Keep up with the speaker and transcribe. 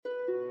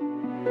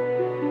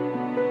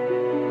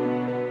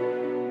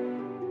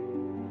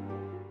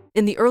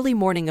In the early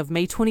morning of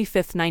May 25,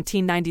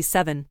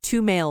 1997,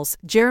 two males,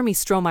 Jeremy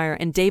Strohmeyer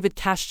and David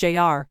Cash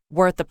Jr.,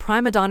 were at the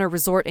Prima Donna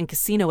Resort and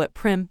Casino at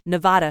Primm,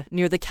 Nevada,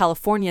 near the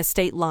California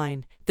state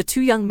line. The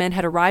two young men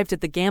had arrived at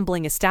the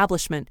gambling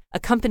establishment,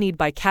 accompanied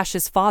by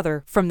Cash's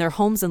father, from their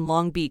homes in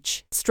Long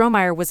Beach.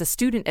 Strohmeyer was a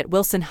student at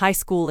Wilson High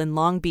School in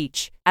Long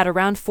Beach. At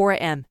around 4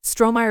 a.m.,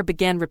 Strohmeyer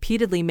began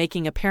repeatedly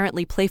making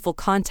apparently playful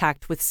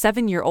contact with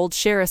 7-year-old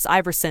Sherise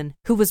Iverson,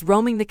 who was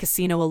roaming the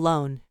casino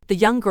alone. The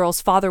young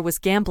girl's father was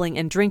gambling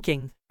and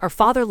drinking. Her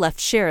father left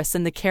Sherise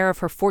in the care of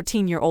her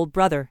 14-year-old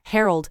brother,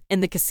 Harold, in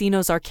the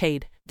casino's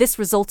arcade. This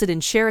resulted in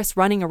Sherise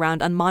running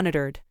around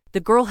unmonitored. The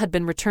girl had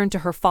been returned to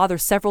her father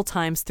several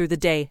times through the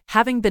day,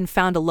 having been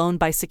found alone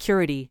by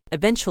security.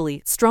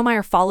 Eventually,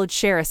 Strohmeyer followed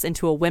Sherise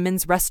into a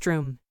women's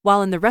restroom.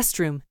 While in the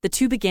restroom, the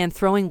two began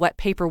throwing wet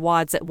paper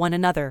wads at one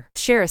another.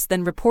 Sherise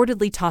then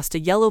reportedly tossed a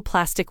yellow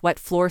plastic wet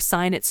floor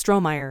sign at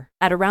Strohmeyer.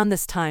 At around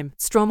this time,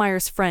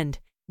 Strohmeyer's friend,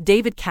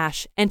 David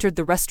Cash, entered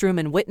the restroom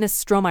and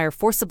witnessed Strohmeyer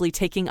forcibly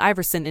taking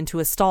Iverson into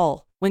a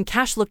stall. When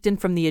Cash looked in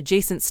from the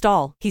adjacent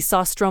stall, he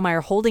saw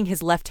Strohmeyer holding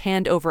his left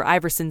hand over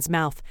Iverson's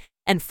mouth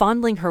and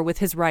fondling her with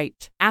his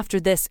right. After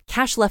this,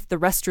 Cash left the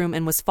restroom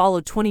and was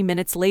followed 20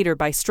 minutes later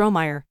by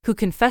Strohmeyer, who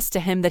confessed to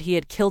him that he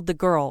had killed the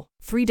girl.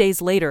 3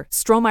 days later,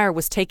 Strohmeyer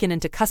was taken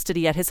into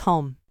custody at his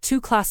home.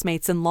 Two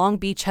classmates in Long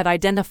Beach had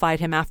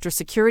identified him after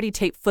security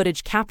tape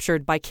footage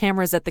captured by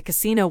cameras at the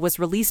casino was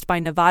released by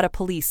Nevada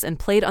police and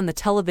played on the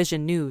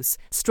television news.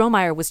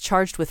 Strohmeyer was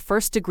charged with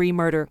first-degree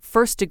murder,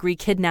 first-degree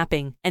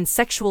kidnapping, and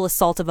sexual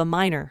assault of a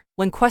minor.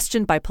 When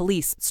questioned by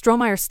police,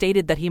 Strohmeyer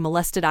stated that he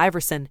molested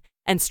Iverson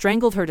and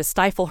strangled her to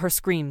stifle her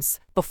screams.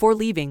 Before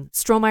leaving,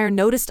 Strohmeyer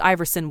noticed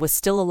Iverson was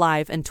still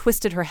alive and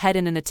twisted her head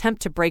in an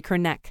attempt to break her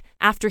neck.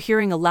 After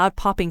hearing a loud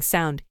popping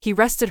sound, he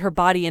rested her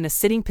body in a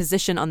sitting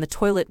position on the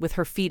toilet with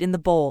her feet in the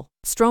bowl.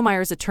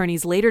 Strohmeyer's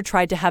attorneys later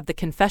tried to have the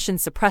confession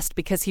suppressed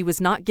because he was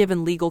not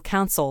given legal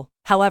counsel.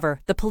 However,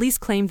 the police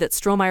claimed that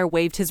Strohmeyer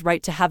waived his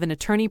right to have an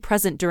attorney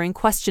present during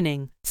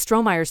questioning.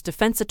 Strohmeyer's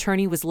defense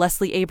attorney was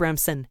Leslie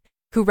Abramson,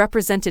 who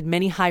represented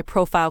many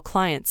high-profile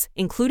clients,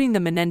 including the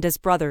Menendez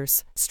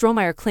brothers.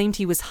 Strohmeyer claimed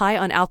he was high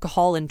on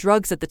alcohol and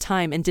drugs at the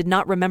time and did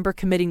not remember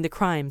committing the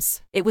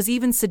crimes. It was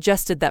even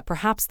suggested that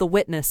perhaps the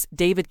witness,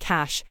 David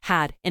Cash,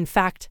 had, in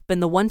fact,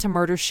 been the one to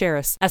murder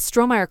Sherise, as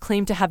Strohmeyer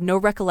claimed to have no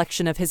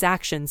recollection of his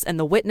actions and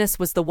the witness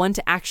was the one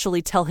to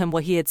actually tell him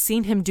what he had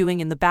seen him doing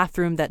in the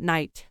bathroom that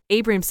night.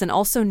 Abramson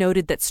also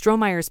noted that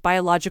Strohmeyer's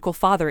biological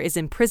father is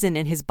in prison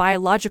and his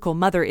biological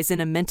mother is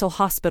in a mental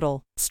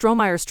hospital.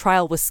 Strohmeyer's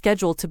trial was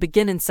scheduled to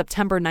begin in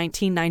September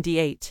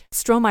 1998.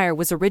 Strohmeyer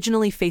was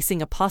originally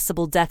facing a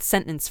possible death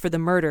sentence for the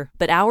murder,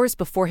 but hours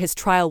before his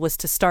trial was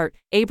to start,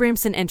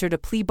 Abramson entered a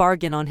plea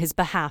bargain on his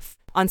behalf.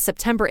 On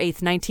September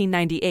 8,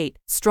 1998,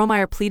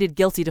 Strohmeyer pleaded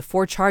guilty to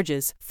 4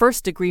 charges: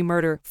 first-degree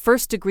murder,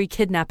 first-degree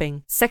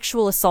kidnapping,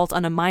 sexual assault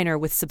on a minor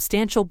with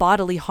substantial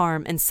bodily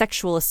harm and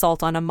sexual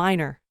assault on a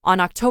minor. On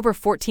October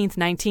 14,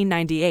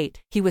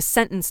 1998, he was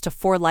sentenced to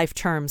 4 life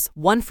terms,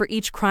 one for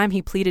each crime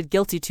he pleaded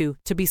guilty to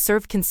be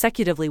served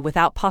consecutively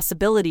without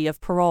possibility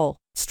of parole.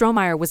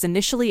 Strohmeyer was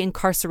initially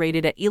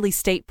incarcerated at Ely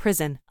State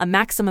Prison, a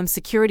maximum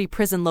security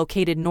prison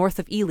located north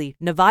of Ely,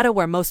 Nevada,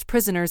 where most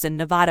prisoners in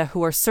Nevada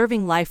who are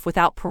serving life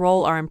without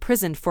parole are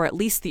imprisoned for at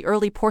least the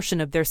early portion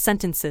of their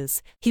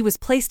sentences. He was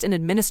placed in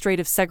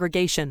administrative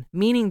segregation,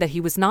 meaning that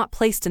he was not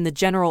placed in the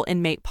general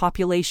inmate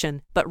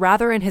population, but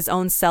rather in his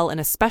own cell in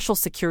a special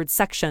secured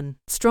section.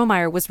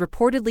 Strohmeyer was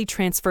reportedly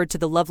transferred to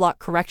the Lovelock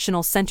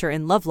Correctional Center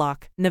in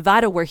Lovelock,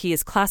 Nevada, where he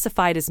is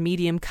classified as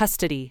medium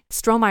custody.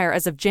 Strohmeyer,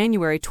 as of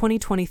January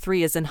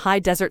 2023, is in High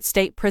Desert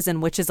State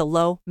Prison, which is a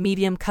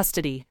low-medium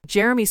custody.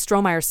 Jeremy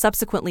Strohmeyer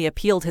subsequently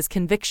appealed his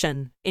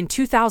conviction. In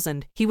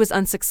 2000, he was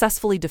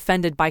unsuccessfully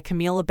defended by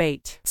Camille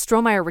Abate.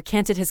 Strohmeyer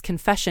recanted his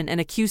confession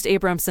and accused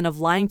Abramson of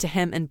lying to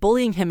him and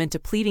bullying him into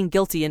pleading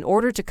guilty in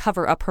order to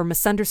cover up her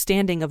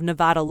misunderstanding of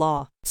Nevada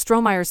law.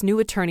 Strohmeyer's new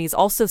attorneys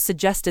also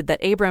suggested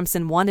that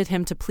Abramson wanted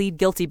him to plead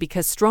guilty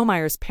because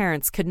Strohmeyer's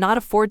parents could not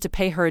afford to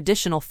pay her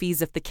additional fees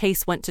if the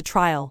case went to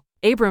trial.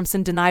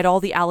 Abramson denied all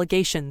the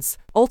allegations.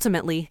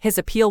 Ultimately, his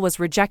appeal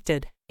was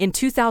rejected. In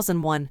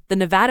 2001, the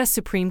Nevada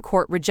Supreme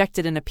Court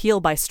rejected an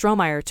appeal by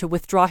Strohmeyer to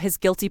withdraw his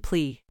guilty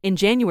plea. In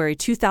January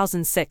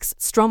 2006,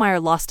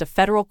 Strohmeyer lost a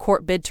federal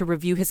court bid to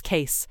review his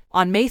case.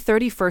 On May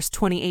 31,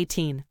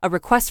 2018, a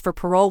request for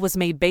parole was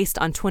made based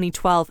on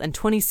 2012 and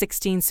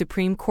 2016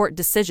 Supreme Court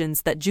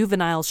decisions that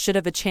juveniles should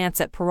have a chance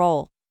at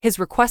parole. His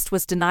request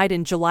was denied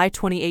in July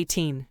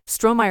 2018.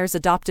 Strohmeyer's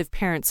adoptive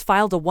parents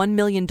filed a $1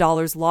 million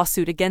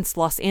lawsuit against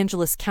Los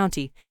Angeles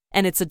County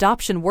and its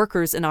adoption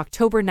workers in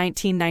October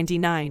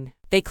 1999.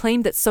 They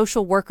claimed that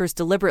social workers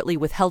deliberately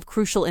withheld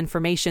crucial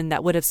information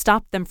that would have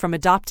stopped them from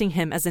adopting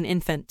him as an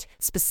infant.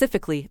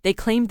 Specifically, they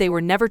claimed they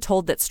were never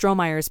told that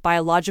Strohmeyer's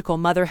biological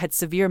mother had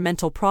severe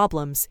mental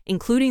problems,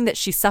 including that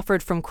she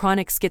suffered from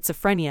chronic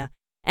schizophrenia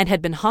and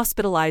had been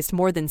hospitalized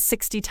more than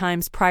 60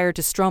 times prior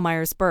to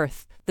Strohmeyer's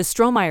birth. The The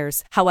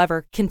Stromeyers,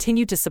 however,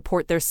 continued to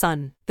support their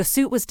son. The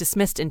suit was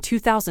dismissed in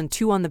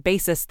 2002 on the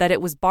basis that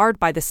it was barred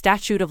by the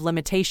statute of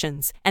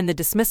limitations, and the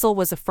dismissal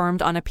was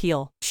affirmed on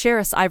appeal.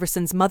 Sherise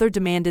Iverson's mother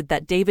demanded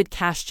that David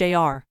Cash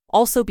Jr.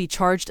 also be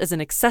charged as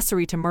an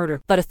accessory to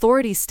murder, but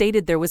authorities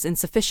stated there was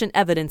insufficient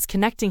evidence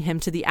connecting him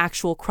to the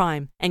actual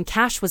crime, and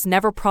Cash was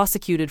never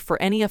prosecuted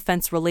for any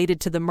offense related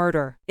to the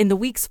murder. In the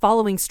weeks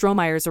following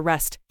Stromeyer's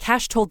arrest,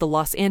 Cash told the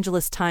Los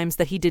Angeles Times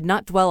that he did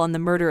not dwell on the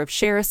murder of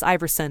Sherise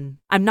Iverson.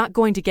 "I'm not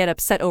going to get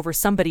upset over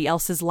somebody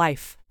else's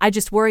life. I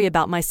just worry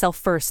about myself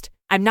first.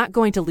 I'm not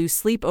going to lose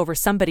sleep over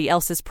somebody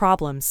else's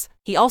problems."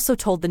 He also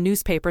told the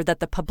newspaper that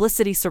the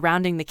publicity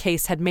surrounding the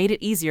case had made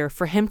it easier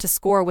for him to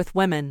score with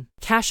women.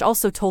 Cash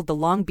also told the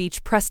Long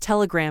Beach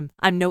Press-Telegram,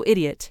 "I'm no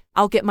idiot.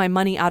 I'll get my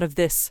money out of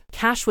this."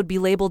 Cash would be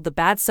labeled the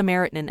Bad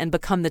Samaritan and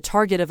become the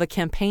target of a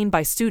campaign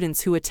by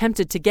students who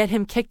attempted to get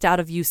him kicked out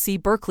of UC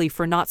Berkeley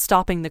for not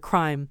stopping the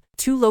crime.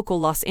 Two local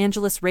Los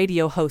Angeles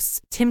radio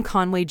hosts, Tim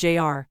Conway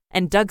Jr.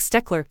 and Doug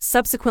Steckler,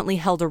 subsequently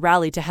held a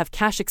rally to have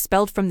Cash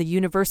expelled from the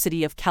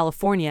University of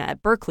California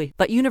at Berkeley,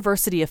 but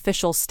university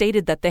officials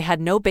stated that they had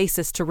no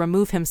basis to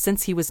remove him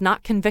since he was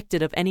not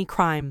convicted of any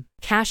crime.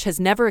 Cash has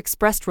never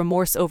expressed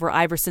remorse over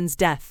Iverson's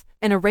death.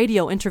 In a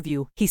radio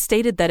interview, he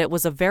stated that it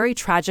was a very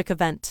tragic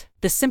event.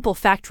 "The simple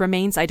fact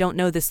remains, I don't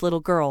know this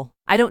little girl.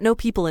 I don't know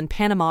people in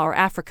Panama or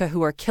Africa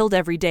who are killed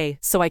every day,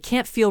 so I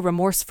can't feel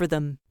remorse for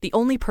them. The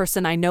only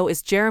person I know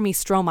is Jeremy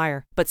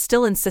Stromeyer, but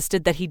still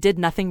insisted that he did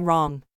nothing wrong."